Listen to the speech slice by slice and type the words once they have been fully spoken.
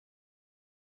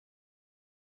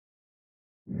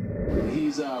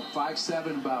He's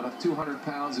 5'7", about 200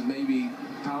 pounds, and maybe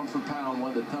pound for pound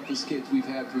one of the toughest kids we've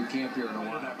had through camp here in a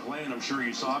while. That play, and I'm sure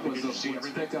you saw it because you see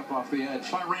everything. Pick up off the edge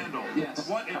by Randle. Yes.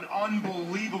 What an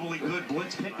unbelievably good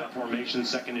blitz pickup formation,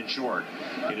 second and short.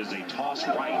 It is a toss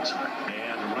right,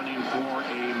 and running for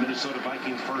a Minnesota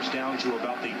Vikings first down to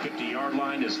about the 50-yard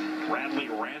line is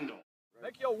Randle.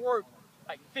 Make your work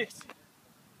like this.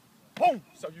 Boom!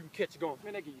 So you can catch it going.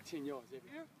 Man, they give you 10 yards every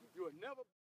year. You would never.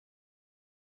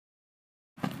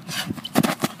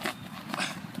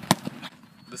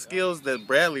 The skills that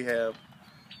Bradley have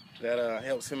that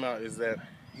helps him out is that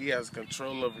he has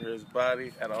control over his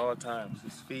body at all times.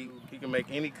 His feet, he can make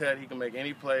any cut, he can make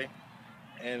any play,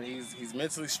 and he's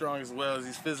mentally strong as well as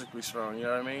he's physically strong, you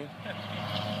know what I mean?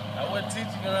 I wouldn't teach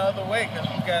you no other way because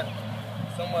you got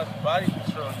so much body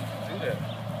control you can do that.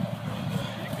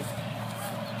 You can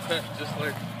cut just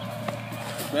like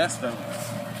the best of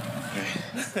us.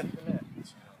 Look at that.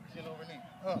 Chin over knee.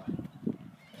 Huh.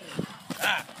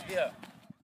 Yeah.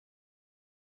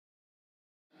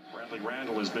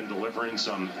 Randle has been delivering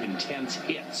some intense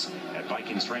hits at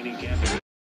Vikings training camp.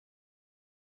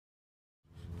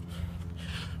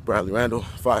 Bradley Randle,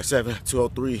 5'7",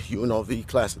 203, UNLV,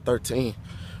 class of 13,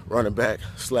 running back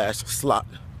 / slot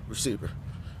receiver.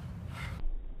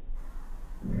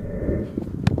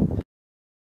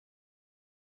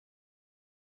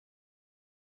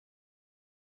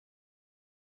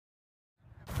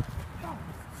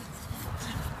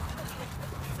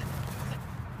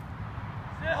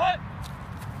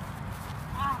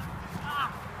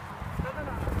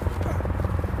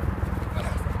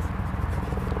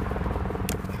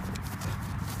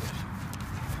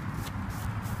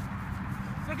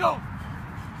 Go.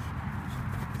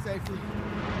 Safely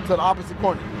to the opposite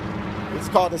corner. It's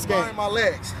called escape. My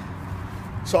legs.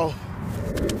 So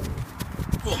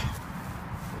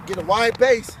get a wide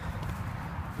base.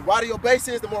 The wider your base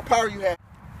is, the more power you have.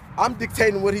 I'm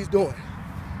dictating what he's doing.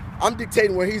 I'm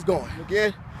dictating where he's going.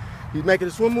 Again, he's making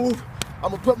a swim move. I'm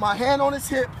gonna put my hand on his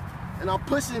hip and I'm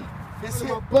pushing his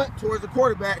hip butt towards the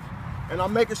quarterback, and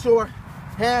I'm making sure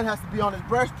hand has to be on his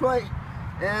breastplate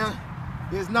and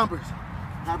his numbers.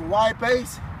 Have a wide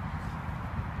base,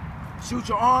 shoot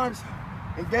your arms,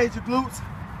 engage your glutes,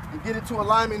 and get into a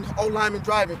lineman, O-lineman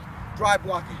drive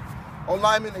blocking.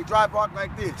 O-lineman, they drive block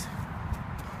like this.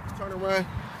 Turn and run.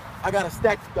 I gotta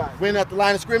stack you guys. Win at the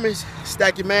line of scrimmage,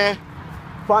 stack your man,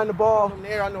 find the ball from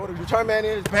there. I know where the return man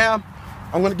is, bam.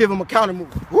 I'm gonna give him a counter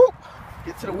move. Whoop,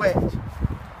 get to the wedge.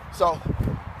 So,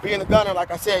 being a gunner,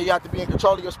 like I said, you have to be in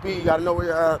control of your speed. You gotta know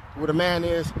where the man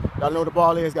is. Gotta know where the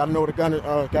ball is. Gotta know what the gunner.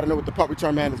 Gotta know what the punt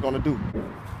return man is gonna do.